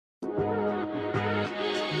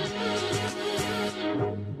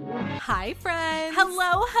Hi, friends.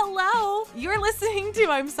 Hello, hello. You're listening to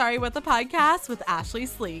I'm Sorry What the Podcast with Ashley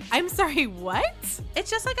Sleek. I'm sorry, what?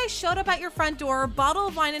 It's just like I showed up at your front door, bottle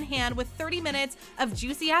of wine in hand, with 30 minutes of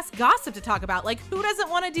juicy-ass gossip to talk about. Like, who doesn't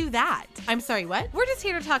want to do that? I'm sorry, what? We're just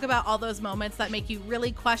here to talk about all those moments that make you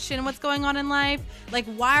really question what's going on in life. Like,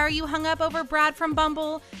 why are you hung up over Brad from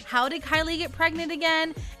Bumble? How did Kylie get pregnant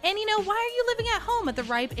again? And, why are you living at home at the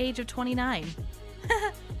ripe age of 29?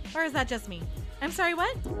 Or is that just me? I'm sorry,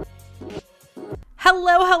 what?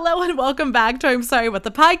 Hello, and welcome back to I'm Sorry What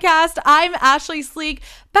the Podcast. I'm Ashley Sleek,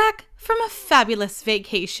 back from a fabulous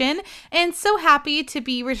vacation, and so happy to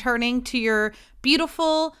be returning to your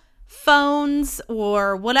beautiful phones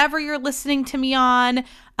or whatever you're listening to me on.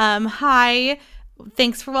 Hi.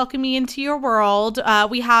 Thanks for welcoming me into your world.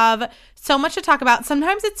 We have so much to talk about.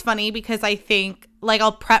 Sometimes it's funny because I think,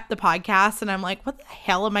 I'll prep the podcast and I'm like, what the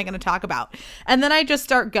hell am I going to talk about? And then I just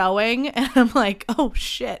start going and I'm like, oh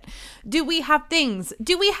shit. Do we have things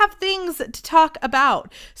to talk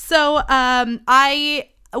about? So I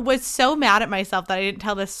was so mad at myself that I didn't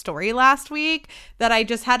tell this story last week that I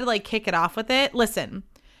just had to kick it off with it. Listen,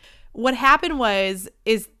 what happened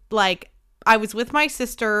is I was with my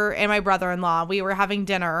sister and my brother-in-law. We were having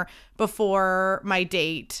dinner before my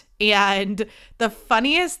date. And the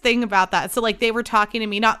funniest thing about that, so they were talking to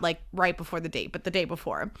me, not right before the date, but the day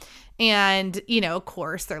before. And, of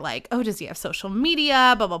course, they're like, oh, does he have social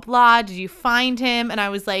media? Blah, blah, blah. Did you find him? And I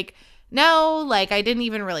was like, no, I didn't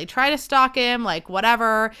even really try to stalk him,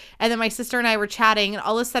 whatever. And then my sister and I were chatting, and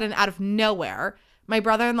all of a sudden, out of nowhere, my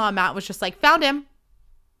brother-in-law, Matt, was just found him.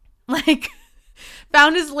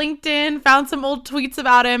 Found his LinkedIn, found some old tweets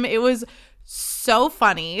about him. It was so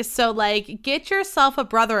funny. So, get yourself a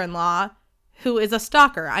brother-in-law who is a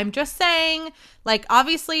stalker. I'm just saying,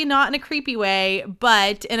 obviously not in a creepy way,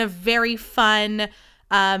 but in a very fun,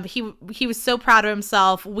 he was so proud of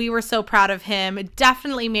himself. We were so proud of him.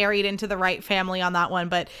 Definitely married into the right family on that one.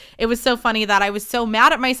 But it was so funny that I was so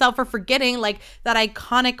mad at myself for forgetting that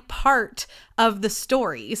iconic part of the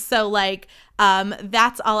story. So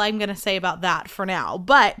that's all I'm going to say about that for now.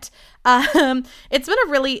 But it's been a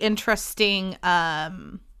really interesting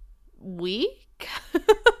week.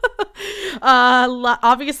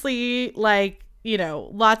 Obviously,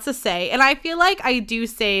 lots to say. And I feel like I do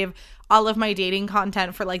save all of my dating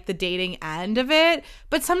content for the dating end of it.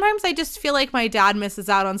 But sometimes I just feel like my dad misses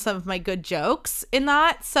out on some of my good jokes in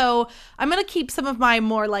that. So I'm going to keep some of my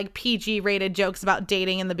more PG rated jokes about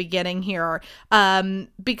dating in the beginning here.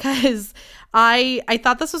 Because I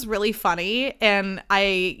thought this was really funny. And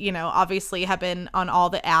I, obviously have been on all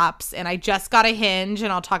the apps, and I just got a Hinge,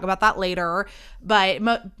 and I'll talk about that later, but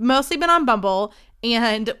mostly been on Bumble.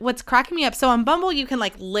 And what's cracking me up, so on Bumble, you can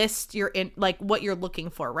list your what you're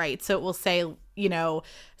looking for, right? So it will say,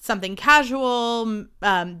 something casual.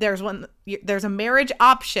 There's a marriage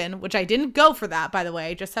option, which I didn't go for that, by the way.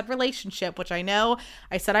 I just said relationship, which I know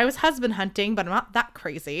I said I was husband hunting, but I'm not that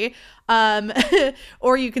crazy.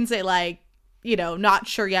 Or you can say not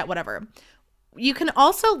sure yet, whatever. You can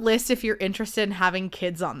also list if you're interested in having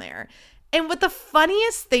kids on there. And what the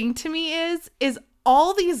funniest thing to me is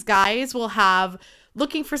all these guys will have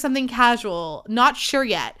looking for something casual, not sure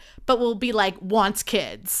yet, but will be wants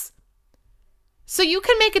kids. So you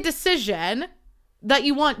can make a decision that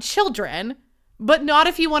you want children, but not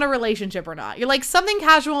if you want a relationship or not. You're something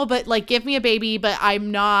casual, but give me a baby, but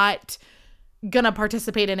I'm not gonna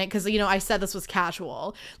participate in it because, I said this was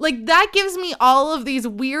casual. That gives me all of these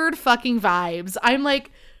weird fucking vibes.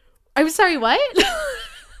 I'm sorry, what?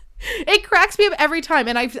 It cracks me up every time.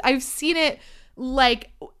 And I've seen it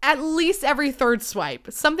at least every third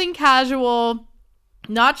swipe. Something casual,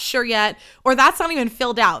 not sure yet, or that's not even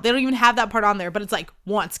filled out. They don't even have that part on there, but it's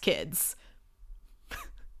wants kids.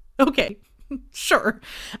 Okay, sure.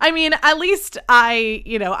 I mean, at least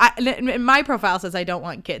my profile says I don't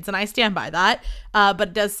want kids, and I stand by that, but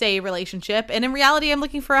it does say relationship, and in reality, I'm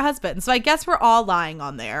looking for a husband, so I guess we're all lying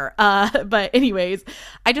on there. But anyways,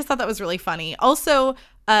 I just thought that was really funny. Also,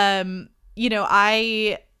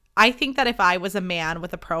 I think that if I was a man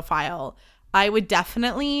with a profile, I would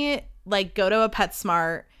definitely go to a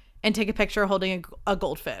PetSmart and take a picture holding a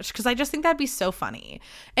goldfish, because I just think that'd be so funny.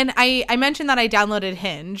 And I mentioned that I downloaded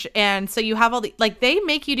Hinge, and so you have all the they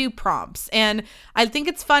make you do prompts, and I think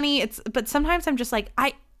it's funny. But sometimes I'm just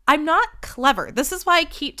I'm not clever. This is why I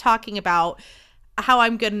keep talking about how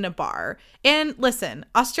I'm good in a bar. And listen,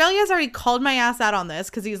 Australia's already called my ass out on this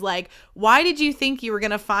because he's like, why did you think you were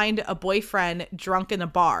going to find a boyfriend drunk in a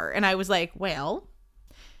bar? And I was like, well,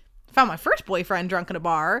 I found my first boyfriend drunk in a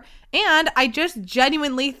bar, and I just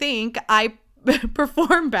genuinely think I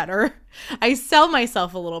perform better. I sell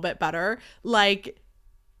myself a little bit better.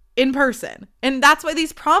 in person. And that's why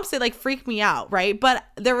these prompts, they like freak me out, right? But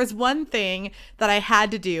there was one thing that I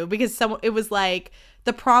had to do because it was like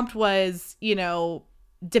the prompt was, you know,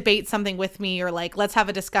 debate something with me or like let's have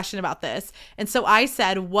a discussion about this. And so I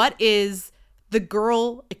said, what is the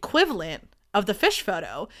girl equivalent of the fish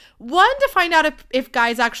photo? One, to find out if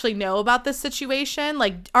guys actually know about this situation.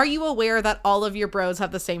 Like, are you aware that all of your bros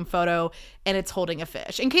have the same photo and it's holding a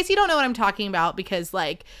fish? In case you don't know what I'm talking about, because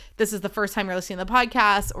like this is the first time you're listening to the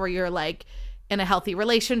podcast or you're like in a healthy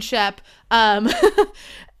relationship,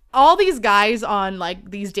 all these guys on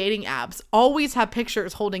like these dating apps always have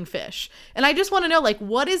pictures holding fish. And I just want to know, like,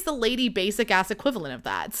 what is the lady basic ass equivalent of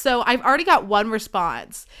that? So I've already got one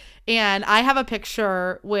response. And I have a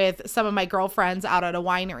picture with some of my girlfriends out at a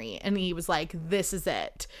winery. And he was like, this is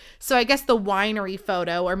it. So I guess the winery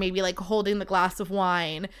photo, or maybe like holding the glass of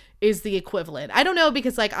wine, is the equivalent. I don't know,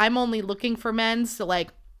 because like I'm only looking for men. So like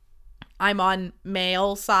I'm on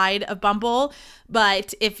male side of Bumble.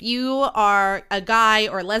 But if you are a guy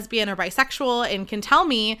or lesbian or bisexual and can tell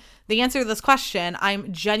me the answer to this question,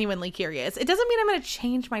 I'm genuinely curious. It doesn't mean I'm going to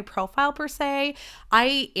change my profile per se.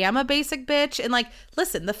 I am a basic bitch. And like,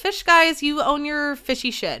 listen, the fish guys, you own your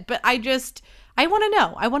fishy shit. But I want to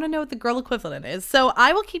know. I want to know what the girl equivalent is. So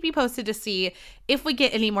I will keep you posted to see if we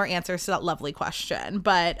get any more answers to that lovely question.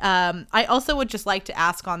 But I also would just like to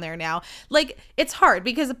ask on there now, like, it's hard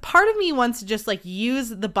because part of me wants to just like use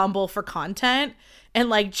the Bumble for content and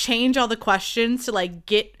like change all the questions to like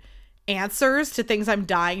get answers to things I'm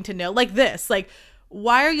dying to know. Like this, like,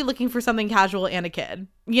 why are you looking for something casual and a kid?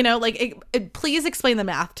 You know, like, please explain the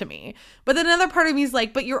math to me. But then another part of me is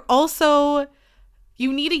like, but you're also...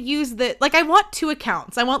 You need to use like, I want two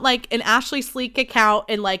accounts. I want like an Ashley Sleek account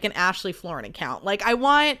and like an Ashley Florin account. Like I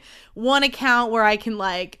want one account where I can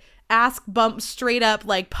like ask Bump straight up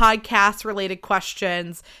like podcast related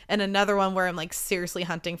questions and another one where I'm like seriously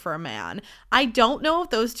hunting for a man. I don't know if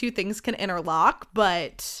those two things can interlock,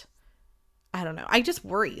 but I don't know. I just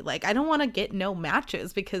worry. Like I don't want to get no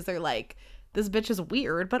matches because they're like, this bitch is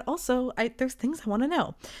weird, but also there's things I want to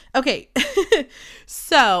know. Okay.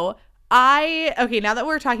 So now that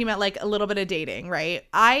we're talking about like a little bit of dating, right?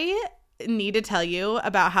 I need to tell you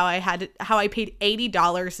about how I paid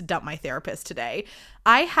 $80 to dump my therapist today.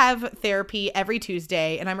 I have therapy every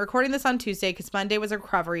Tuesday, and I'm recording this on Tuesday because Monday was a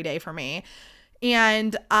recovery day for me.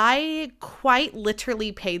 And I quite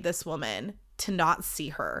literally paid this woman to not see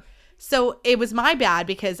her. So it was my bad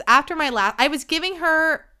because after I was giving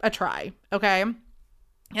her a try, okay?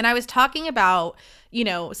 And I was talking about, you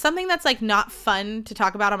know, something that's like not fun to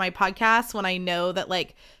talk about on my podcast when I know that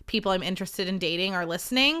like people I'm interested in dating are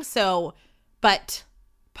listening. So, but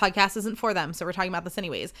podcast isn't for them. So we're talking about this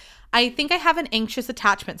anyways. I think I have an anxious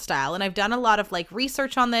attachment style, and I've done a lot of like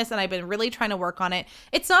research on this, and I've been really trying to work on it.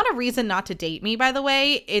 It's not a reason not to date me, by the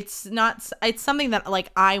way. It's something that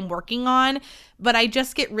like I'm working on, but I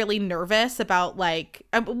just get really nervous about like,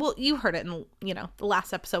 well, you heard it in, you know, the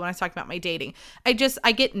last episode when I was talking about my dating. I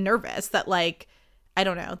get nervous that like, I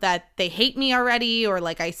don't know, that they hate me already, or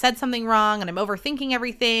like I said something wrong and I'm overthinking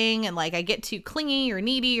everything, and like I get too clingy or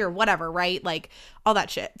needy or whatever, right? Like all that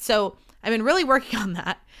shit. So I've been really working on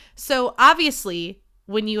that. So obviously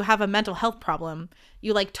when you have a mental health problem,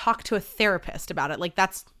 you like talk to a therapist about it. Like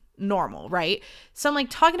that's normal, right? So I'm like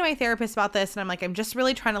talking to my therapist about this, and I'm like, I'm just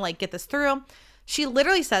really trying to like get this through. She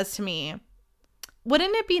literally says to me,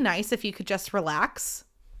 wouldn't it be nice if you could just relax?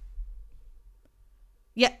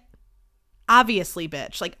 Yeah. Obviously,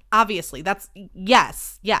 bitch. Like, obviously. That's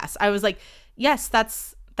yes. I was like, yes,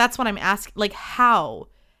 that's what I'm asking. Like, how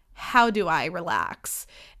do I relax?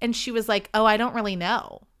 And she was like, oh, I don't really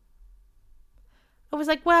know. I was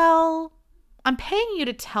like, well, I'm paying you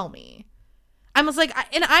to tell me. I was like,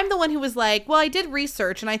 and I'm the one who was like, well, I did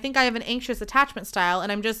research and I think I have an anxious attachment style.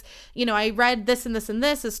 And I'm just, you know, I read this and this and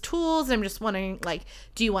this as tools. And I'm just wondering, like,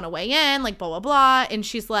 do you want to weigh in? Like, blah, blah, blah. And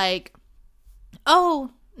she's like,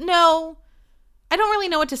 oh, no, I don't really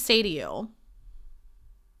know what to say to you.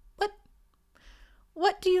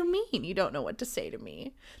 What do you mean you don't know what to say to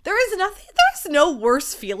me? There's no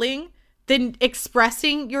worse feeling than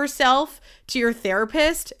expressing yourself to your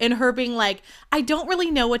therapist and her being like, I don't really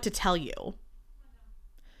know what to tell you.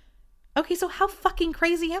 Okay, so how fucking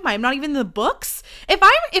crazy am I? I'm not even in the books. If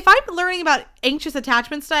I'm learning about anxious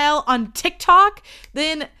attachment style on TikTok,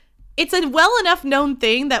 then it's a well enough known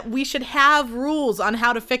thing that we should have rules on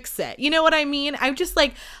how to fix it. You know what I mean? I'm just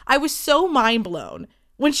like, I was so mind blown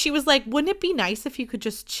when she was like, wouldn't it be nice if you could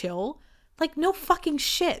just chill? Like, no fucking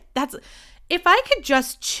shit. If I could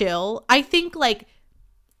just chill, I think like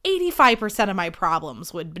 85% of my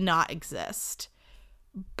problems would not exist.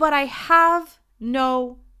 But I have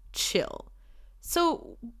no chill.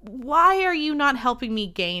 So why are you not helping me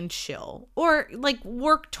gain chill or like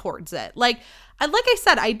work towards it? Like I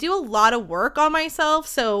said, I do a lot of work on myself.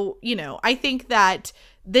 So, I think that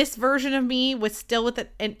this version of me was still with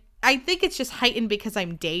it. And I think it's just heightened because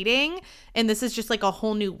I'm dating. And this is just like a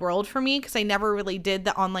whole new world for me because I never really did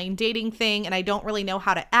the online dating thing and I don't really know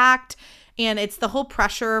how to act. And it's the whole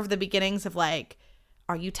pressure of the beginnings of like,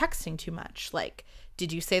 are you texting too much? Like,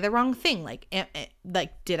 did you say the wrong thing? Like,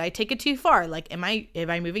 did I take it too far? Like, am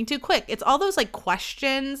I moving too quick? It's all those like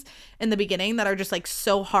questions in the beginning that are just like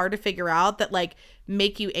so hard to figure out that like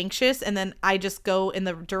make you anxious. And then I just go in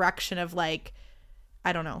the direction of like,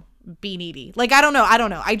 I don't know, be needy. Like, I don't know.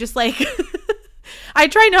 I just like, I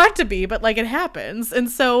try not to be, but like it happens. And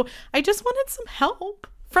so I just wanted some help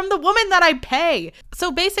from the woman that I pay.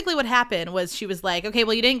 So basically what happened was she was like, okay,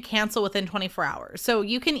 well, you didn't cancel within 24 hours. So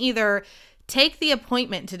you can either take the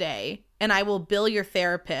appointment today and I will bill your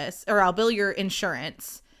therapist or I'll bill your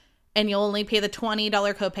insurance and you'll only pay the $20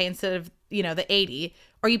 copay instead of, the 80,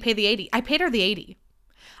 or you pay the 80. I paid her the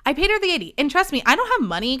 80. And trust me, I don't have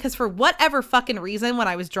money because for whatever fucking reason, when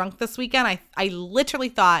I was drunk this weekend, I literally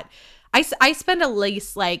thought I spend at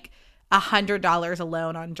least like $100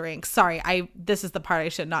 alone on drinks. Sorry, this is the part I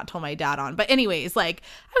should not told my dad on. But anyways, like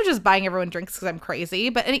I was just buying everyone drinks because I'm crazy.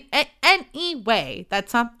 But anyway,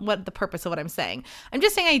 that's not what the purpose of what I'm saying. I'm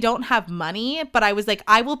just saying I don't have money, but I was like,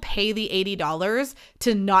 I will pay the $80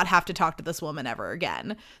 to not have to talk to this woman ever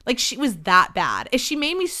again. Like she was that bad. She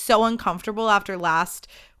made me so uncomfortable after last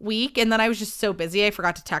week. And then I was just so busy, I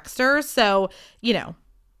forgot to text her. So,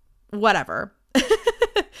 whatever.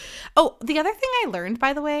 Oh, the other thing I learned,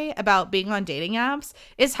 by the way, about being on dating apps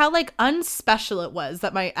is how like unspecial it was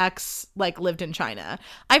that my ex like lived in China.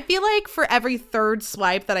 I feel like for every third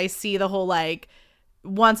swipe that I see the whole like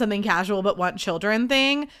want something casual but want children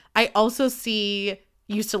thing, I also see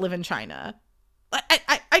used to live in China.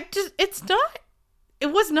 I just,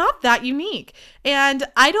 it was not that unique. And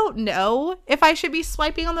I don't know if I should be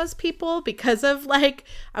swiping on those people because of like,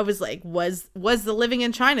 I was like, was the living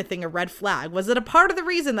in China thing a red flag? Was it a part of the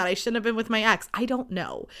reason that I shouldn't have been with my ex? I don't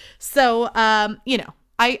know. So,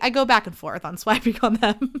 I go back and forth on swiping on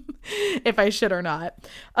them if I should or not.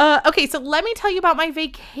 Okay, so let me tell you about my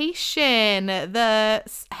vacation, the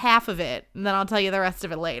half of it, and then I'll tell you the rest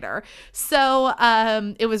of it later. So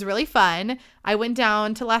it was really fun. I went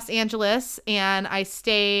down to Los Angeles and I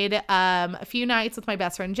stayed a few nights with my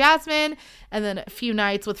best friend Jasmine and then a few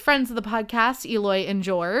nights with friends of the podcast, Eloy and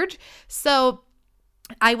George. So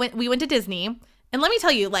we went to Disney, and let me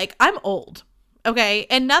tell you, like, I'm old. Okay.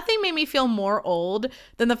 And nothing made me feel more old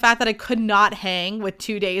than the fact that I could not hang with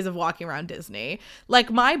 2 days of walking around Disney. Like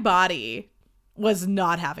my body was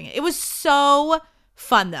not having it. It was so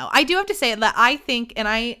fun though. I do have to say that I think, and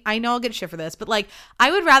I know I'll get shit for this, but like I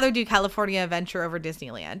would rather do California Adventure over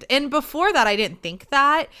Disneyland. And before that, I didn't think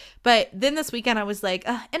that. But then this weekend I was like,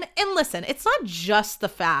 and listen, it's not just the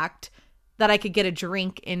fact that I could get a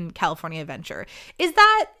drink in California Adventure. Is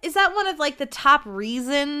that one of like the top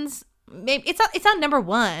reasons? Maybe it's not number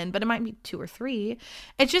one, but it might be 2 or 3.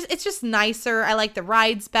 It's just nicer. I like the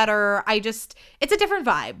rides better. It's a different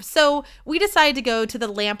vibe. So we decided to go to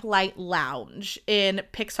the Lamplight Lounge in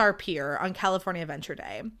Pixar Pier on California Adventure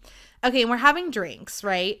Day. Okay, and we're having drinks,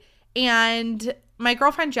 right? And my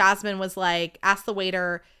girlfriend Jasmine was like, asked the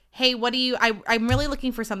waiter, hey, I'm really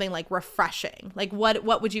looking for something like refreshing. Like what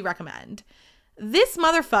would you recommend? This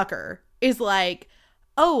motherfucker is like,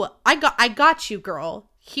 oh, I got you, girl.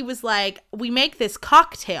 He was like, we make this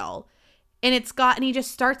cocktail and and he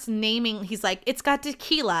just starts naming, he's like, it's got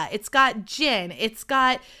tequila, it's got gin, it's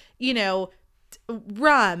got,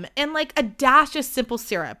 rum and like a dash of simple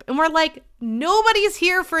syrup. And we're like, nobody's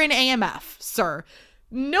here for an AMF, sir.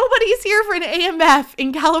 Nobody's here for an AMF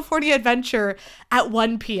in California Adventure at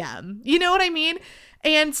 1 p.m. You know what I mean?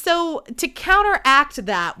 And so to counteract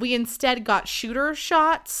that, we instead got shooter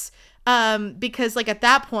shots. Because like at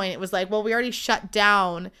that point it was like, well, we already shut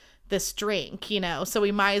down this drink, so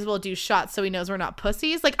we might as well do shots so he knows we're not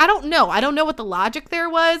pussies. Like, I don't know what the logic there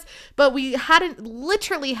was, but we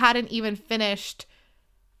literally hadn't even finished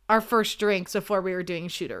our first drinks before we were doing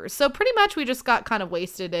shooters. So pretty much we just got kind of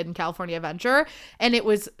wasted in California Adventure, and it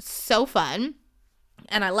was so fun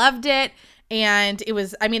and I loved it. And it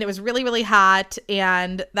was really, really hot,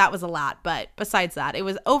 and that was a lot. But besides that, it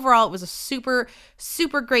was a super,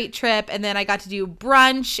 super great trip. And then I got to do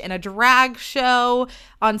brunch and a drag show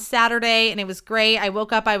on Saturday, and it was great. I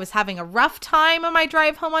woke up, I was having a rough time on my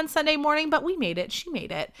drive home on Sunday morning, but we made it. She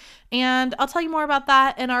made it. And I'll tell you more about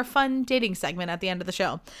that in our fun dating segment at the end of the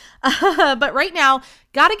show. But right now,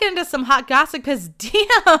 gotta get into some hot gossip because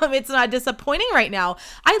damn, it's not disappointing right now.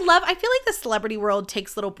 I feel like the celebrity world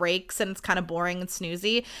takes little breaks and it's kind of boring and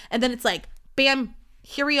snoozy. And then it's like, bam,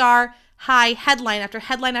 here we are. Hi, headline after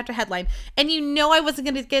headline after headline. And you know I wasn't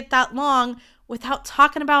going to get that long without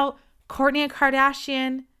talking about Kourtney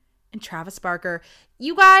Kardashian and Travis Barker.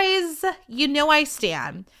 You guys, you know I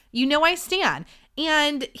stan. You know I stan.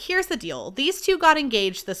 And here's the deal. These two got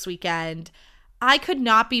engaged this weekend. I could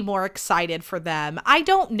not be more excited for them. I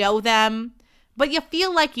don't know them, but you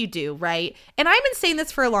feel like you do, right? And I've been saying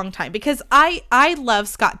this for a long time because I love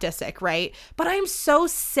Scott Disick, right? But I'm so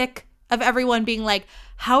sick of everyone being like,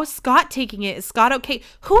 how's Scott taking it? Is Scott okay?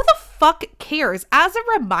 Who the fuck cares? As a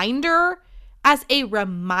reminder,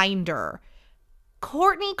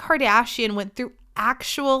 Kourtney Kardashian went through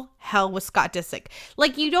actual hell with Scott Disick.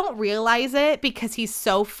 Like, you don't realize it because he's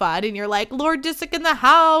so fun and you're like, Lord Disick in the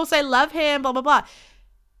house, I love him, blah, blah, blah.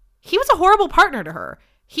 He was a horrible partner to her.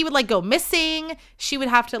 He would like go missing. She would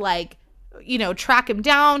have to like, you know, track him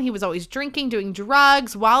down. He was always drinking, doing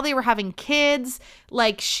drugs while they were having kids.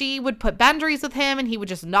 Like, she would put boundaries with him and he would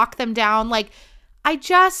just knock them down. Like, I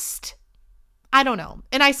don't know.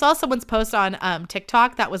 And I saw someone's post on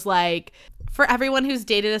TikTok that was like, for everyone who's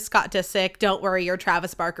dated a Scott Disick, don't worry, your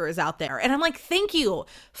Travis Barker is out there. And I'm like, thank you.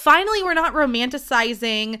 Finally, we're not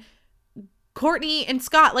romanticizing Kourtney and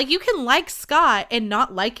Scott. Like, you can like Scott and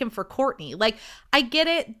not like him for Kourtney. Like, I get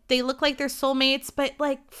it. They look like they're soulmates, but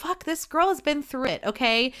like, fuck, this girl has been through it,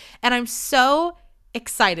 okay? And I'm so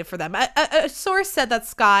excited for them. A source said that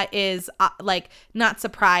Scott is like not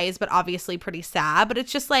surprised, but obviously pretty sad. But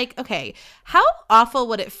it's just like, okay, how awful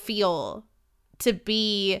would it feel to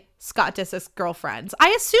be Scott Disick's girlfriend? I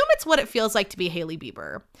assume it's what it feels like to be Hailey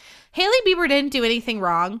Bieber. Hailey Bieber didn't do anything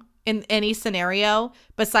wrong in any scenario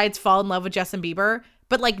besides fall in love with Justin Bieber,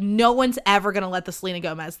 but like no one's ever gonna let the Selena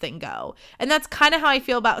Gomez thing go. And that's kind of how I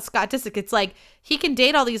feel about Scott Disick. It's like he can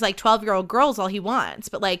date all these like 12-year-old girls all he wants,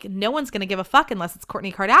 but like no one's gonna give a fuck unless it's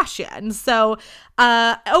Kourtney Kardashian. So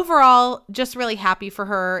overall, just really happy for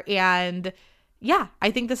her, and yeah, I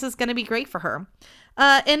think this is gonna be great for her.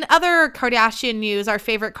 In other Kardashian news, our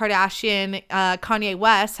favorite Kardashian, Kanye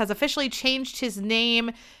West, has officially changed his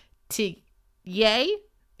name to Ye.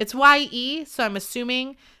 It's Y-E, so I'm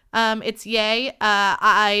assuming it's Ye.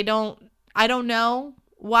 I don't know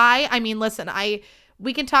why. I mean, listen,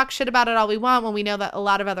 we can talk shit about it all we want when we know that a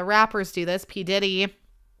lot of other rappers do this. P. Diddy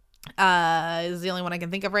is the only one I can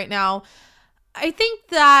think of right now. I think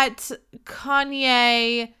that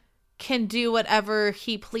Kanye can do whatever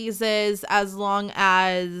he pleases as long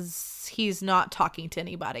as he's not talking to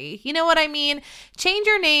anybody. You know what I mean? Change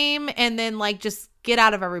your name and then like just get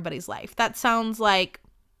out of everybody's life. That sounds like,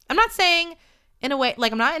 I'm not saying in a way,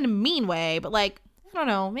 like I'm not in a mean way, but like, I don't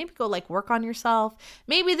know, maybe go like work on yourself.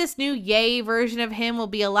 Maybe this new Ye version of him will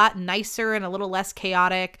be a lot nicer and a little less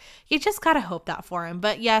chaotic. You just gotta hope that for him.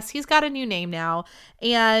 But yes, he's got a new name now.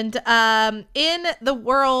 And in the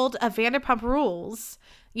world of Vanderpump Rules,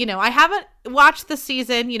 you know, I haven't watched the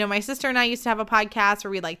season. You know, my sister and I used to have a podcast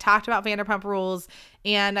where we like talked about Vanderpump Rules,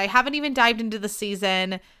 and I haven't even dived into the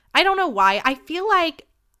season. I don't know why. I feel like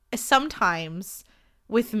sometimes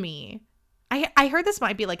with me, I heard this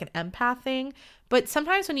might be like an empath thing, but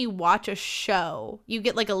sometimes when you watch a show, you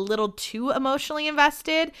get like a little too emotionally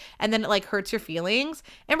invested and then it like hurts your feelings.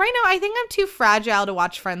 And right now, I think I'm too fragile to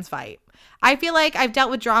watch friends fight. I feel like I've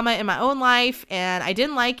dealt with drama in my own life and I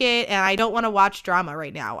didn't like it and I don't want to watch drama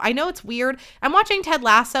right now. I know it's weird. I'm watching Ted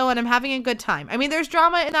Lasso and I'm having a good time. I mean, there's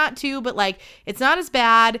drama in that too, but like it's not as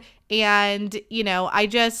bad. And, you know, I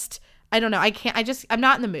don't know. I'm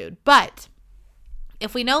not in the mood. But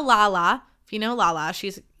if we know Lala, if you know Lala,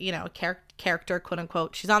 she's, you know, a character, quote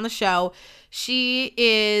unquote. She's on the show. She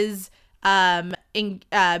is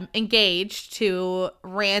engaged to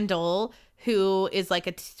Randall, who is like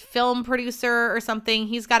a film producer or something.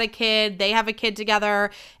 He's got a kid. They have a kid together.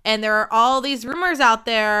 And there are all these rumors out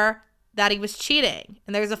there that he was cheating.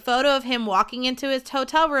 And there's a photo of him walking into his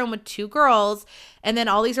hotel room with two girls. And then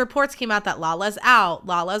all these reports came out that Lala's out.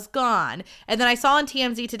 Lala's gone. And then I saw on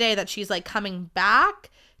TMZ today that she's like coming back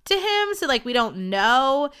to him. So like we don't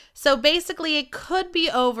know. So basically it could be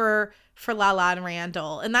over for Lala and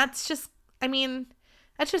Randall. And that's just, I mean,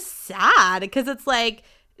 that's just sad because it's like,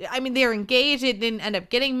 I mean, they were engaged. It didn't end up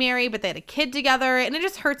getting married, but they had a kid together. And it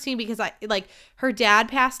just hurts me because her dad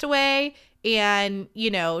passed away and, you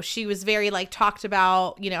know, she was very like talked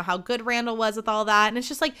about, you know, how good Randall was with all that. And it's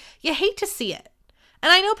just like, you hate to see it.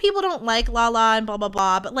 And I know people don't like Lala and blah, blah,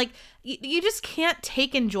 blah, but like you just can't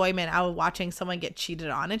take enjoyment out of watching someone get cheated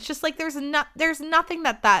on. It's just like there's nothing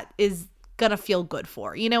that is gonna feel good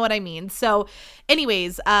for. You know what I mean? So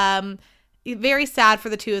anyways, very sad for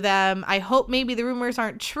the two of them. I hope maybe the rumors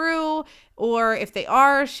aren't true, or if they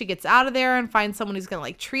are, she gets out of there and finds someone who's gonna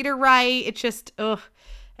like treat her right. It's just ugh.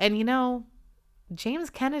 And you know, James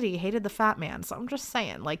Kennedy hated the fat man, so I'm just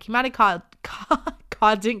saying, like, he might have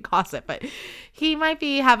didn't cause it, but he might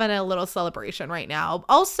be having a little celebration right now.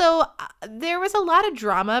 Also, there was a lot of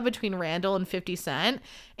drama between Randall and 50 Cent,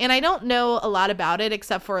 and I don't know a lot about it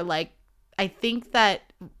except for, like, I think that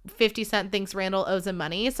 50 Cent thinks Randall owes him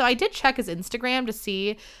money. So I did check his Instagram to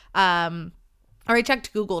see, or I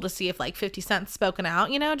checked Google to see if like 50 Cent's spoken out,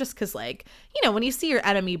 you know, just because like, you know, when you see your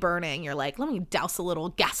enemy burning, you're like, let me douse a little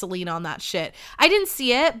gasoline on that shit. I didn't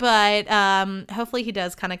see it, but hopefully he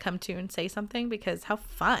does kind of come to and say something, because how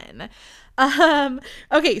fun.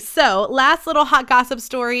 Okay, so last little hot gossip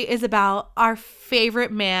story is about our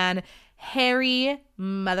favorite man, Harry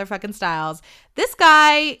motherfucking Styles. This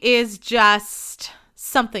guy is just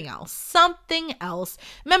something else.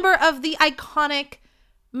 Member of the iconic,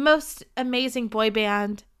 most amazing boy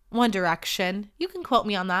band, One Direction. You can quote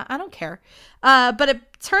me on that. I don't care. But it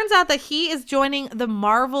turns out that he is joining the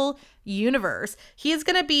Marvel universe. He is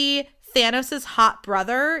going to be Thanos' hot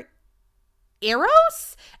brother,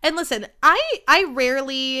 Eros. And listen, I love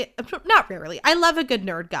a good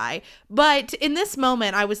nerd guy, but in this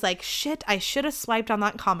moment I was like, shit, I should have swiped on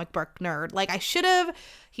that comic book nerd. Like,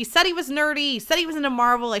 he said he was nerdy, he said he was into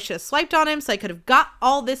Marvel, I should have swiped on him so I could have got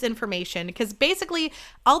all this information, because basically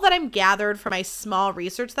all that I'm gathered from my small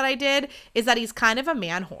research that I did is that he's kind of a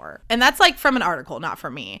man whore. And that's like from an article, not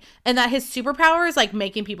from me. And that his superpower is like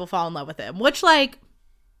making people fall in love with him, which, like,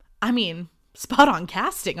 I mean, spot on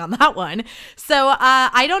casting on that one. So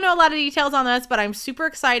I don't know a lot of details on this, but I'm super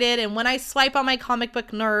excited. And when I swipe on my comic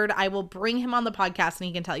book nerd, I will bring him on the podcast and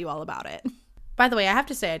he can tell you all about it. By the way, I have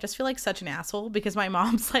to say, I just feel like such an asshole because my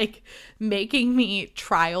mom's like making me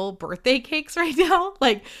trial birthday cakes right now.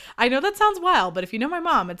 Like, I know that sounds wild, but if you know my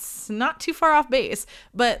mom, it's not too far off base.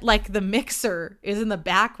 But like the mixer is in the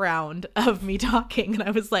background of me talking. And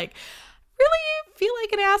I was like, really feel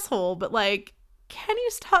like an asshole, but like, can you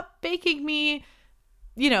stop baking me,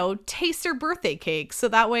 you know, taster birthday cakes so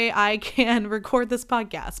that way I can record this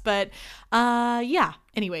podcast? But yeah,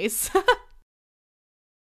 anyways.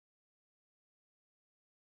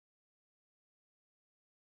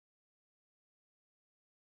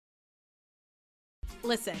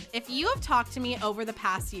 Listen, if you have talked to me over the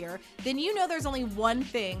past year, then you know there's only one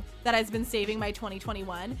thing that has been saving my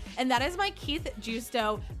 2021, and that is my Keith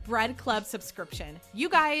Justo Bread Club subscription. You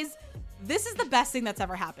guys, this is the best thing that's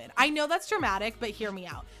ever happened. I know that's dramatic, but hear me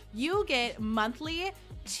out. You get monthly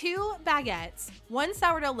 2 baguettes, 1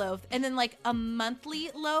 sourdough loaf, and then like a monthly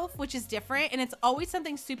loaf, which is different. And it's always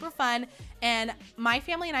something super fun. And my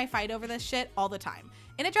family and I fight over this shit all the time.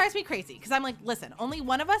 And it drives me crazy because I'm like, listen, only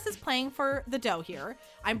one of us is playing for the dough here.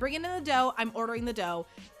 I'm bringing in the dough. I'm ordering the dough.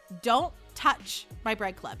 Don't touch my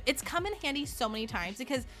bread club. It's come in handy so many times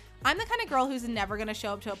because I'm the kind of girl who's never going to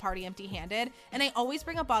show up to a party empty-handed, and I always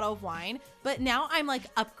bring a bottle of wine, but now I'm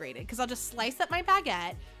like upgraded because I'll just slice up my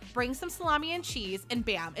baguette, bring some salami and cheese, and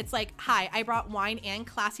bam, it's like, hi, I brought wine and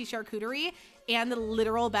classy charcuterie and the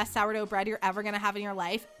literal best sourdough bread you're ever going to have in your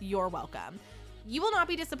life. You're welcome. You will not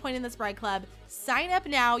be disappointed in this bread club. Sign up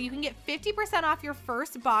now. You can get 50% off your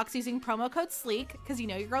first box using promo code SLEEK, because you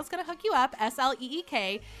know your girl's going to hook you up,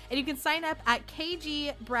 SLEEK, and you can sign up at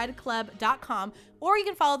kgbreadclub.com, or you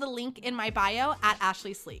can follow the link in my bio at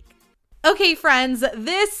Ashley Sleek. Okay, friends,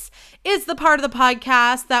 this is the part of the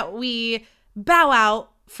podcast that we bow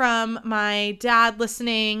out from my dad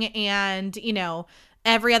listening and, you know,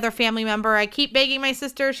 every other family member. I keep begging my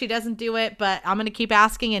sister. She doesn't do it, but I'm going to keep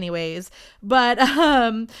asking anyways. But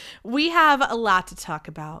we have a lot to talk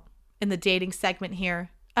about in the dating segment here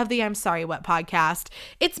of the I'm Sorry What podcast.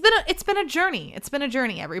 It's been a journey. It's been a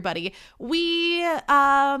journey, everybody. We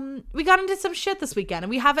got into some shit this weekend, and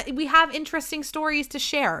we have interesting stories to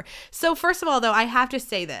share. So first of all, though, I have to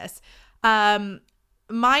say this.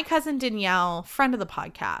 My cousin Danielle, friend of the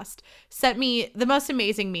podcast, sent me the most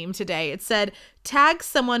amazing meme today. It said, tag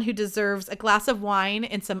someone who deserves a glass of wine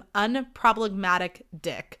and some unproblematic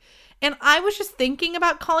dick. And I was just thinking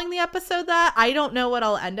about calling the episode that. I don't know what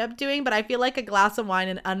I'll end up doing, but I feel like a glass of wine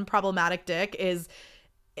and unproblematic dick is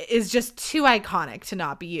just too iconic to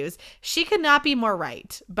not be used. She could not be more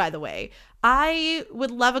right, by the way. I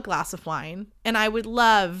would love a glass of wine, and I would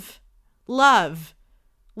love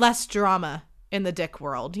less drama in the dick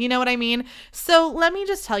world. You know what I mean? So let me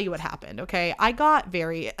just tell you what happened, okay? I got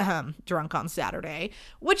very drunk on Saturday,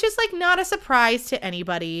 which is like not a surprise to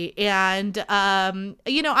anybody. And,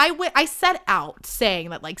 you know, I set out saying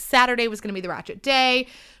that like Saturday was going to be the ratchet day.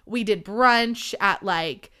 We did brunch at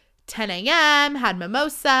like 10 a.m., had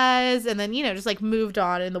mimosas, and then, you know, just like moved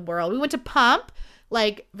on in the world. We went to Pump,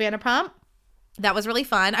 like Vanderpump. That was really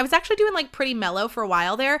fun. I was actually doing like pretty mellow for a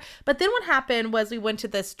while there. But then what happened was we went to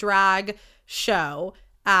this drag show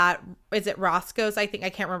at, is it Roscoe's? I think, I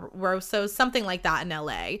can't remember, Roscoe's, something like that in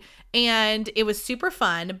LA. And it was super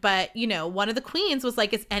fun. But, you know, one of the queens was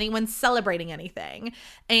like, is anyone celebrating anything?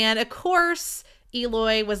 And of course,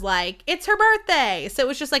 Eloy was like, it's her birthday. So it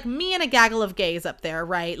was just like me and a gaggle of gays up there,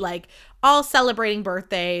 right? Like all celebrating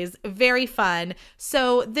birthdays. Very fun.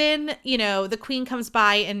 So then, you know, the queen comes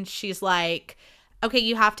by and she's like, okay,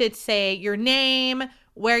 you have to say your name,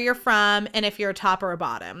 where you're from, and if you're a top or a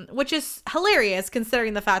bottom, which is hilarious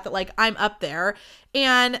considering the fact that like I'm up there.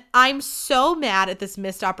 And I'm so mad at this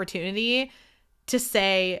missed opportunity to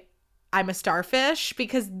say I'm a starfish,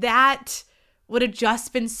 because that would have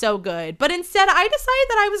just been so good. But instead, I decided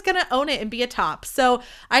that I was going to own it and be a top. So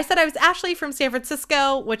I said I was Ashley from San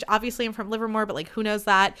Francisco, which obviously I'm from Livermore, but like who knows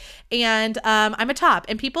that? And I'm a top,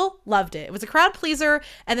 and people loved it. It was a crowd pleaser.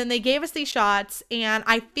 And then they gave us these shots. And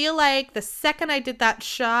I feel like the second I did that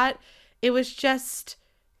shot, it was just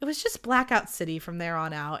blackout city from there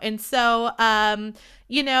on out. And so,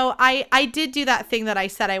 you know, I did do that thing that I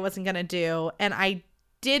said I wasn't going to do. And I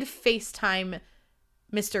did FaceTime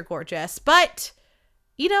Mr. Gorgeous, but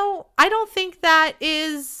you know, I don't think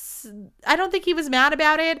he was mad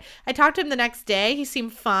about it. I talked to him the next day. He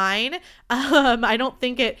seemed fine. I don't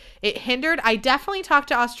think it hindered. I definitely talked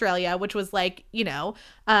to Australia, which was like, you know,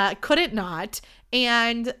 couldn't not.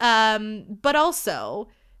 And, but also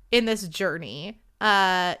in this journey,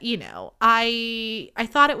 you know, I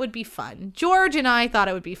thought it would be fun. George and I thought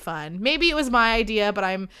it would be fun. Maybe it was my idea, but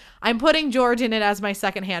I'm putting George in it as my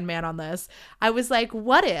secondhand man on this. I was like,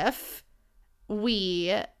 what if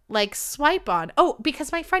we like swipe on,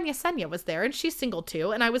 because my friend Yesenia was there and she's single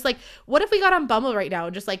too. And I was like, what if we got on Bumble right now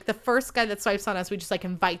and just like the first guy that swipes on us, we just like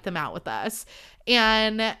invite them out with us.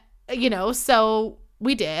 And, you know, so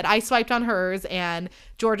we did. I swiped on hers and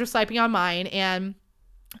George was swiping on mine. And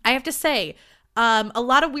I have to say, a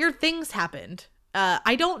lot of weird things happened.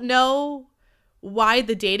 I don't know why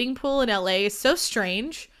the dating pool in LA is so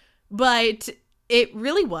strange, but it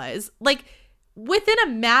really was. Like, within a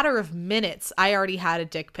matter of minutes, I already had a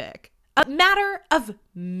dick pic. A matter of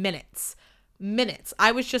minutes.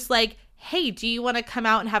 I was just like, hey, do you want to come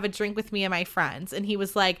out and have a drink with me and my friends? And he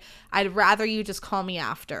was like, I'd rather you just call me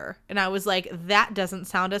after. And I was like, that doesn't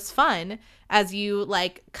sound as fun as you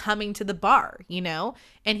like coming to the bar, you know?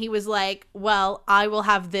 And he was like, well, I will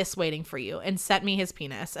have this waiting for you, and sent me his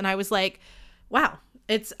penis. And I was like, wow,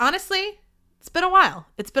 it's been a while.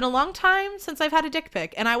 It's been a long time since I've had a dick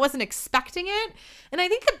pic, and I wasn't expecting it. And I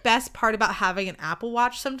think the best part about having an Apple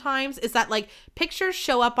Watch sometimes is that like pictures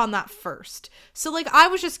show up on that first. So like I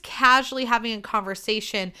was just casually having a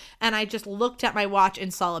conversation and I just looked at my watch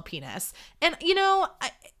and saw a penis. And you know,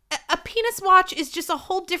 a penis watch is just a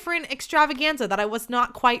whole different extravaganza that I was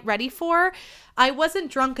not quite ready for. I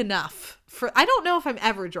wasn't drunk enough I don't know if I'm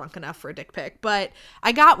ever drunk enough for a dick pic, but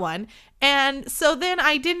I got one. And so then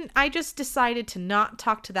I just decided to not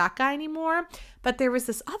talk to that guy anymore. But there was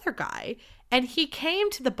this other guy, and he came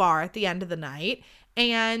to the bar at the end of the night,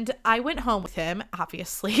 and I went home with him,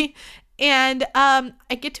 obviously. And I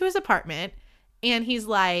get to his apartment, and he's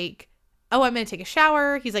like, oh, I'm going to take a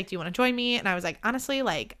shower. He's like, do you want to join me? And I was like, honestly,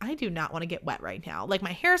 like, I do not want to get wet right now. Like,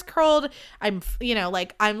 my hair's curled. I'm, you know,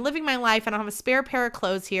 like, I'm living my life. I don't have a spare pair of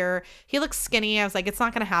clothes here. He looks skinny. I was like, it's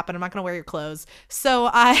not going to happen. I'm not going to wear your clothes. So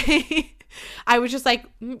I was just like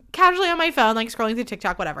casually on my phone, like scrolling through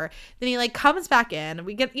TikTok, whatever. Then he like comes back in.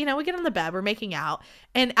 We get on the bed. We're making out.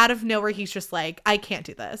 And out of nowhere, he's just like, I can't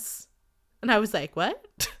do this. And I was like, what?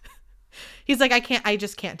 He's like, I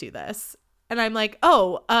just can't do this. And I'm like,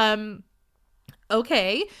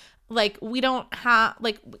 okay, like we don't have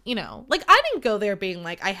like, you know, like I didn't go there being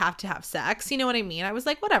like I have to have sex, you know what I mean? I was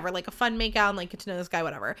like, whatever, like a fun makeout and like get to know this guy,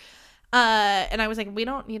 whatever. And I was like, we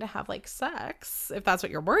don't need to have like sex if that's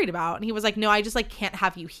what you're worried about. And he was like, no, I just like can't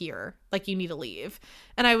have you here, like you need to leave.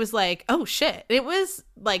 And I was like, oh shit. It was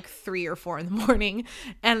like 3 or 4 in the morning,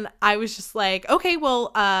 and I was just like, okay,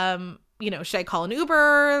 well, you know, should I call an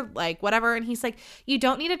Uber, like whatever? And he's like, you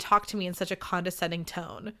don't need to talk to me in such a condescending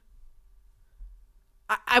tone.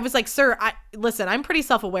 I was like, sir, listen, I'm pretty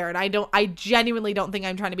self-aware, and I genuinely don't think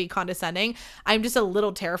I'm trying to be condescending. I'm just a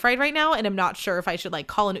little terrified right now, and I'm not sure if I should like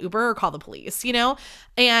call an Uber or call the police, you know?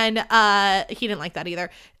 And he didn't like that either.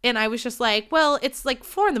 And I was just like, well, it's like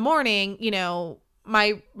 4 a.m, you know,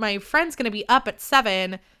 my friend's gonna be up at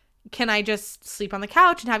 7. Can I just sleep on the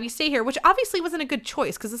couch and have you stay here? Which obviously wasn't a good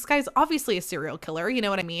choice, because this guy's obviously a serial killer, you know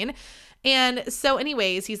what I mean? And so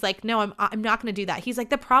anyways, he's like, no, I'm not going to do that. He's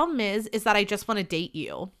like, the problem is that I just want to date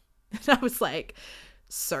you. And I was like,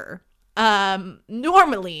 sir,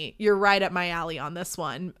 normally you're right up my alley on this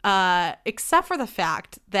one, except for the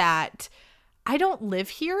fact that I don't live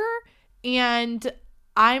here and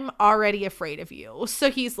I'm already afraid of you.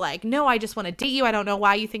 So he's like, no, I just want to date you. I don't know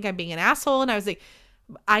why you think I'm being an asshole. And I was like,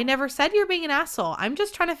 I never said you're being an asshole. I'm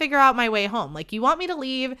just trying to figure out my way home. Like, you want me to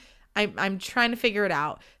leave? I'm trying to figure it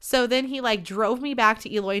out. So then he like drove me back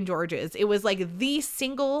to Eloy and George's. It was like the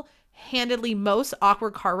single-handedly most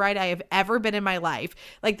awkward car ride I have ever been in my life.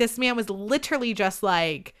 Like, this man was literally just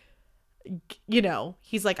like, you know,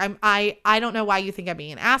 he's like, I don't know why you think I'm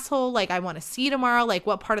being an asshole. Like, I want to see you tomorrow. Like,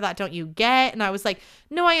 what part of that don't you get? And I was like,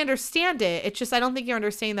 no, I understand it. It's just, I don't think you're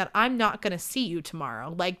understanding that I'm not going to see you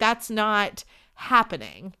tomorrow. Like, that's not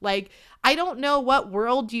happening. Like, I don't know what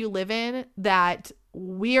world you live in that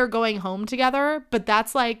we are going home together, but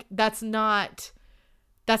that's not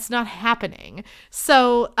happening.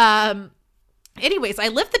 So, anyways, I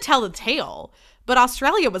lived to tell the tale, but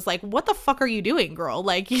Australia was like, what the fuck are you doing, girl?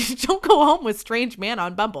 Like, you don't go home with strange man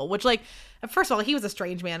on Bumble, which, like, first of all, he was a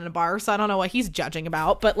strange man in a bar, so I don't know what he's judging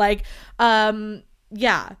about, but like,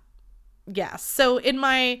 yeah. So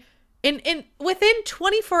within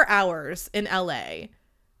 24 hours in LA,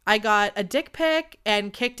 I got a dick pic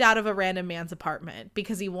and kicked out of a random man's apartment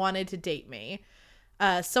because he wanted to date me.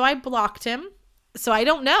 So I blocked him. So I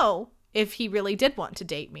don't know if he really did want to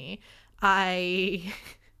date me. I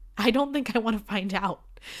don't think I want to find out.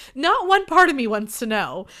 Not one part of me wants to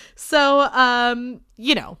know. So,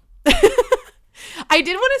 you know, I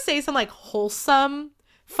did want to say some like wholesome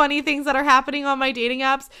funny things that are happening on my dating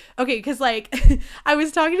apps. Okay, because like I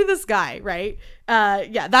was talking to this guy, right?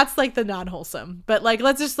 Yeah, that's like the non-wholesome, but like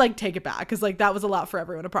let's just like take it back, because like that was a lot for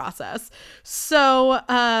everyone to process. So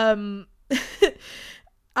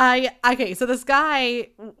so this guy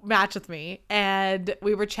matched with me and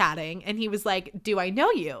we were chatting and he was like, do I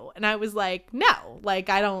know you? And I was like, no, like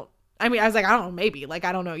I was like, I don't know, maybe, like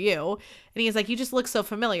I don't know you. And he's like, you just look so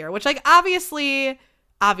familiar, which like obviously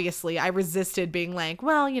I resisted being like,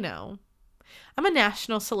 well, you know, I'm a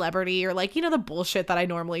national celebrity, or like, you know, the bullshit that I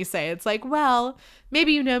normally say. It's like, well,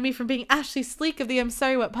 maybe you know me from being Ashley Sleek of the I'm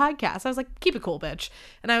Sorry What podcast. I was like, keep it cool, bitch.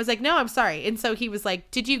 And I was like, no, I'm sorry. And so he was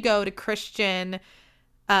like, did you go to Christian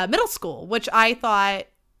middle school, which I thought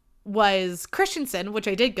was Christensen, which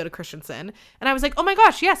I did go to Christensen. And I was like, oh my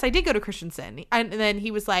gosh, yes, I did go to Christensen. And then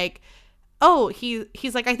he was like, oh,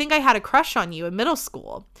 he's like, I think I had a crush on you in middle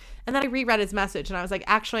school. And then I reread his message and I was like,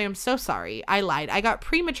 actually, I'm so sorry. I lied. I got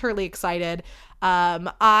prematurely excited.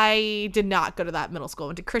 I did not go to that middle school. I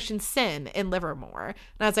went to Christensen in Livermore. And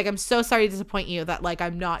I was like, I'm so sorry to disappoint you that like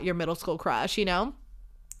I'm not your middle school crush, you know?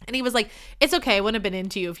 And he was like, it's okay. I wouldn't have been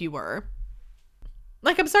into you if you were.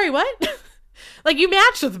 Like, I'm sorry, what? Like, you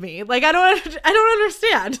matched with me. Like, I don't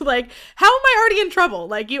understand. Like, how am I already in trouble?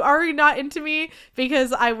 Like, you already not into me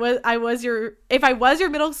because if I was your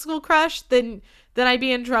middle school crush, then I'd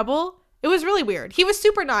be in trouble. It was really weird. He was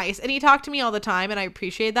super nice and he talked to me all the time and I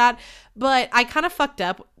appreciate that. But I kind of fucked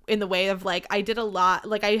up in the way of like, I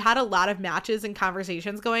had a lot of matches and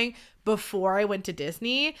conversations going before I went to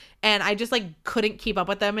Disney and I just like couldn't keep up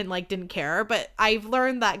with them and like didn't care. But I've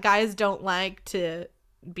learned that guys don't like to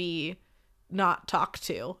be not talked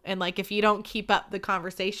to, and like if you don't keep up the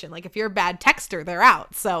conversation, like if you're a bad texter, they're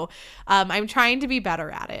out. So I'm trying to be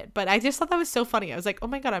better at it, but I just thought that was so funny. I was like, oh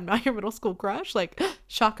my god, I'm not your middle school crush. Like,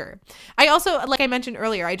 shocker. I also, like I mentioned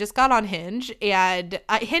earlier, I just got on Hinge, and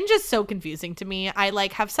Hinge is so confusing to me. I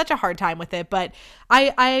like have such a hard time with it, but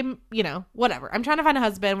I'm you know, whatever. I'm trying to find a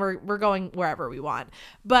husband. We're going wherever we want.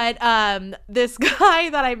 But this guy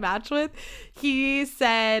that I matched with, he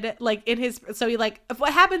said like in his, so he like,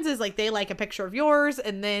 what happens is like they like a picture of yours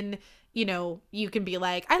and then, you know, you can be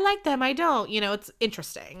like, I like them, I don't, you know, it's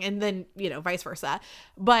interesting, and then, you know, vice versa.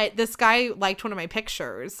 But this guy liked one of my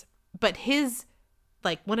pictures, but his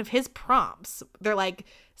like one of his prompts, they're like,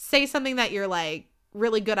 say something that you're like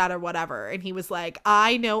really good at or whatever, and he was like,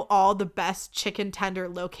 I know all the best chicken tender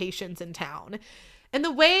locations in town. And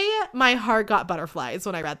the way my heart got butterflies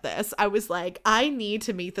when I read this, I was like, I need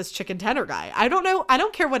to meet this chicken tender guy. I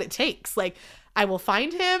don't care what it takes. Like, I will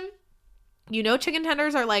find him. You know, chicken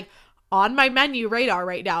tenders are like on my menu radar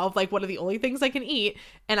right now of like, what are the only things I can eat?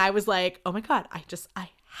 And I was like, oh my God, I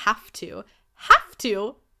have to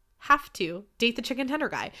date the chicken tender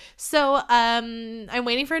guy. So I'm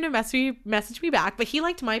waiting for him to message me back, but he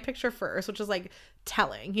liked my picture first, which is like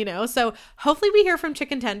telling, you know? So hopefully we hear from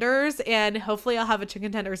chicken tenders, and hopefully I'll have a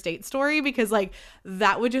chicken tenders date story, because like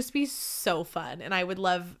that would just be so fun, and I would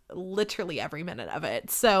love literally every minute of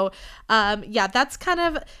it. So yeah, that's kind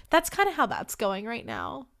of how that's going right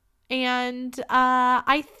now. And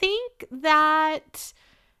I think that,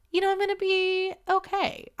 you know, I'm going to be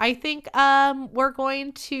okay. I think we're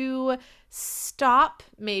going to stop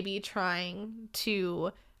maybe trying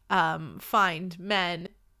to find men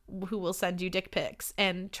who will send you dick pics,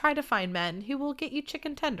 and try to find men who will get you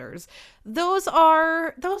chicken tenders. Those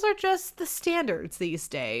are just the standards these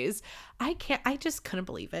days. I just couldn't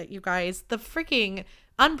believe it, you guys. The freaking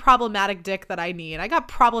unproblematic dick that I need. I got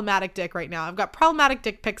problematic dick right now. I've got problematic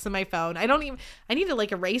dick pics in my phone. I need to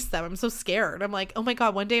like erase them. I'm so scared. I'm like, oh my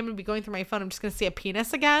God, one day I'm gonna be going through my phone, I'm just gonna see a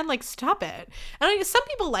penis again. Like, stop it. And some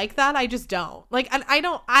people like that. I just don't. Like, and I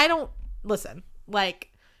don't listen, like,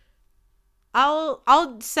 I'll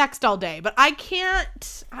sext all day, but I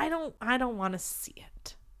can't, I don't want to see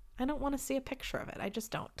it. I don't want to see a picture of it. I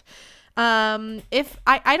just don't. If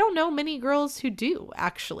I don't know many girls who do,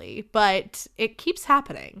 actually, but it keeps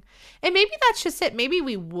happening. And maybe that's just it. Maybe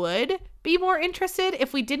we would be more interested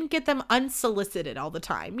if we didn't get them unsolicited all the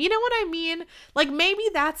time. You know what I mean? Like, maybe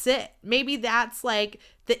that's it. Maybe that's like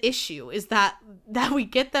the issue, is that we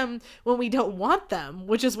get them when we don't want them,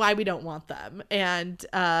 which is why we don't want them. And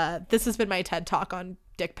this has been my TED Talk on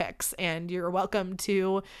dick pics, and you're welcome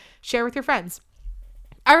to share with your friends.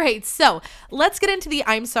 All right, so let's get into the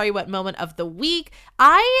I'm sorry what moment of the week.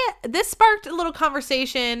 This sparked a little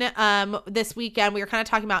conversation this weekend. We were kind of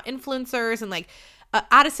talking about influencers, and like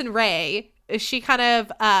Addison Rae, she kind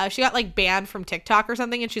of she got like banned from TikTok or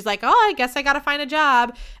something, and she's like, oh, I guess I gotta find a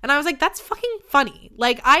job. And I was like, that's fucking funny.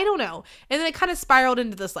 Like, I don't know. And then it kind of spiraled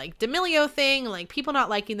into this like D'Amelio thing, like people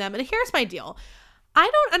not liking them. And here's my deal. I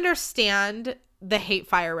don't understand the hate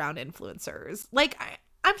fire around influencers. Like,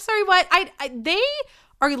 I'm sorry, what? They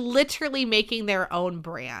are literally making their own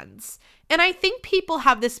brands. And I think people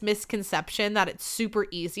have this misconception that it's super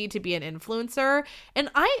easy to be an influencer. And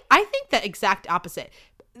I think the exact opposite.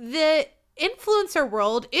 The influencer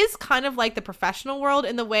world is kind of like the professional world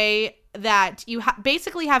in the way that you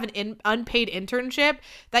basically have an unpaid internship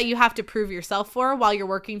that you have to prove yourself for while you're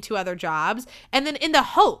working 2 other jobs. And then in the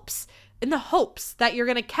hopes that you're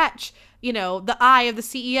going to catch, you know, the eye of the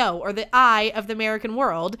CEO or the eye of the American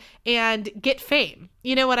world and get fame.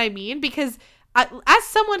 You know what I mean? Because as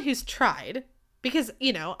someone who's tried, because,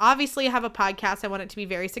 you know, obviously I have a podcast, I want it to be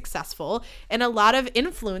very successful, and a lot of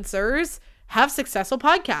influencers have successful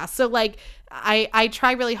podcasts. So like I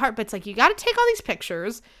try really hard, but it's like, you got to take all these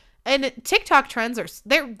pictures, and TikTok trends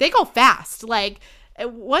they go fast. Like,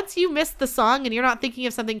 once you miss the song and you're not thinking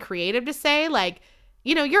of something creative to say, like,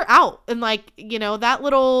 you know, you're out. And like, you know, that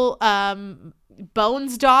little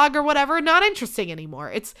Bones dog or whatever, not interesting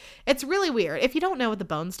anymore. It's really weird. If you don't know what the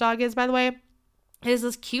Bones dog is, by the way, it is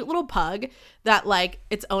this cute little pug that like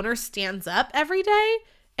its owner stands up every day,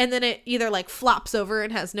 and then it either like flops over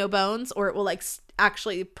and has no bones, or it will like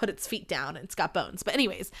actually put its feet down and it's got bones. But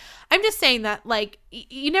anyways, I'm just saying that like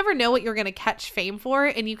you never know what you're going to catch fame for,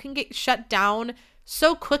 and you can get shut down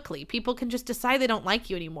so quickly. People can just decide they don't like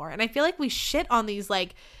you anymore. And I feel like we shit on these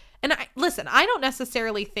like, and listen, I don't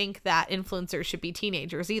necessarily think that influencers should be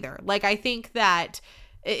teenagers either. Like, I think that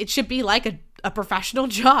it should be like a professional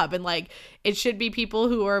job, and like it should be people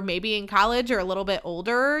who are maybe in college or a little bit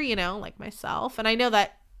older, you know, like myself. And I know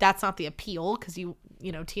that that's not the appeal, because you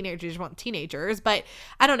know, teenagers want teenagers, but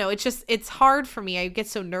I don't know. It's hard for me. I get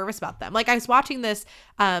so nervous about them. Like, I was watching this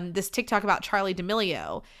TikTok about Charli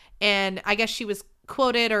D'Amelio, and I guess she was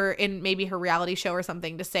quoted, or in maybe her reality show or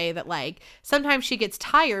something, to say that like sometimes she gets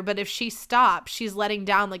tired, but if she stops, she's letting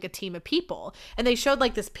down like a team of people. And they showed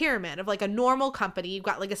like this pyramid of like a normal company. You've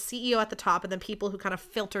got like a CEO at the top, and then people who kind of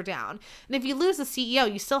filter down. And if you lose the CEO,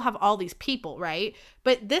 you still have all these people, right?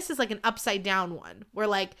 But this is like an upside down one, where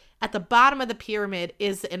like at the bottom of the pyramid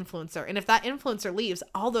is the influencer. And if that influencer leaves,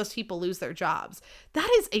 all those people lose their jobs. That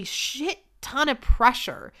is a shit ton of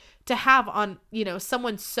pressure to have on, you know,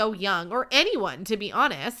 someone so young, or anyone, to be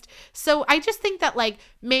honest. So I just think that like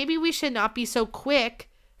maybe we should not be so quick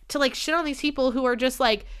to like shit on these people who are just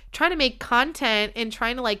like trying to make content and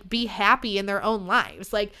trying to like be happy in their own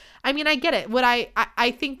lives. Like, I mean, I get it. What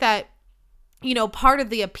I think that, you know, part of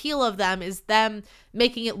the appeal of them is them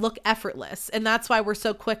making it look effortless. And that's why we're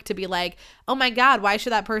so quick to be like, oh my God, why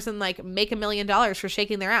should that person like make $1 million for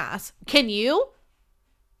shaking their ass? Can you?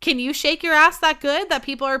 Can you shake your ass that good that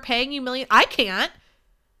people are paying you millions? I can't.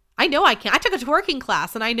 I know I can't. I took a twerking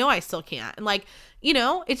class and I know I still can't. And like, you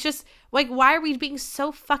know, it's just like, why are we being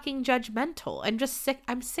so fucking judgmental? I'm just sick.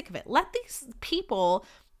 I'm sick of it. Let these people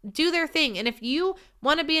do their thing. And if you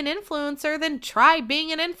want to be an influencer, then try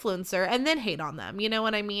being an influencer and then hate on them. You know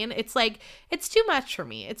what I mean? It's like, it's too much for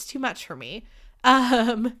me. It's too much for me.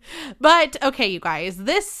 But okay, you guys,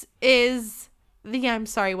 this is the I'm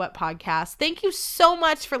Sorry What podcast. Thank you so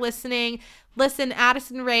much for listening. Listen,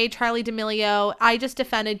 Addison Rae, Charlie D'Amelio, I just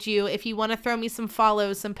defended you. If you want to throw me some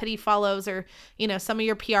follows, some pity follows, or, you know, some of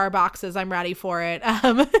your PR boxes, I'm ready for it.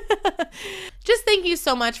 Just thank you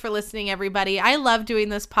so much for listening, everybody. I love doing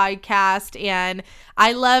this podcast and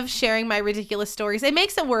I love sharing my ridiculous stories. It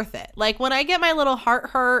makes it worth it. Like when I get my little heart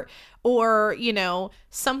hurt or, you know,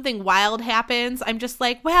 something wild happens, I'm just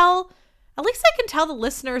like, well, at least I can tell the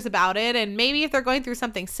listeners about it. And maybe if they're going through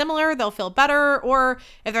something similar, they'll feel better. Or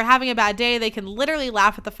if they're having a bad day, they can literally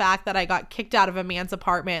laugh at the fact that I got kicked out of a man's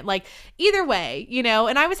apartment. Like either way, you know,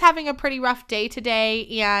 and I was having a pretty rough day today.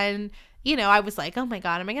 And, you know, I was like, oh my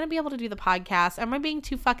God, am I going to be able to do the podcast? Am I being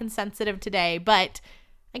too fucking sensitive today? But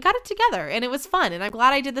I got it together and it was fun. And I'm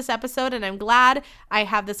glad I did this episode and I'm glad I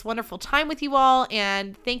have this wonderful time with you all.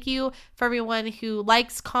 And thank you for everyone who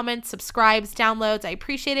likes, comments, subscribes, downloads. I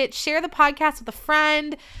appreciate it. Share the podcast with a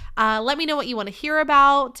friend. Let me know what you want to hear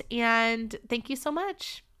about. And thank you so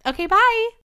much. Okay, bye.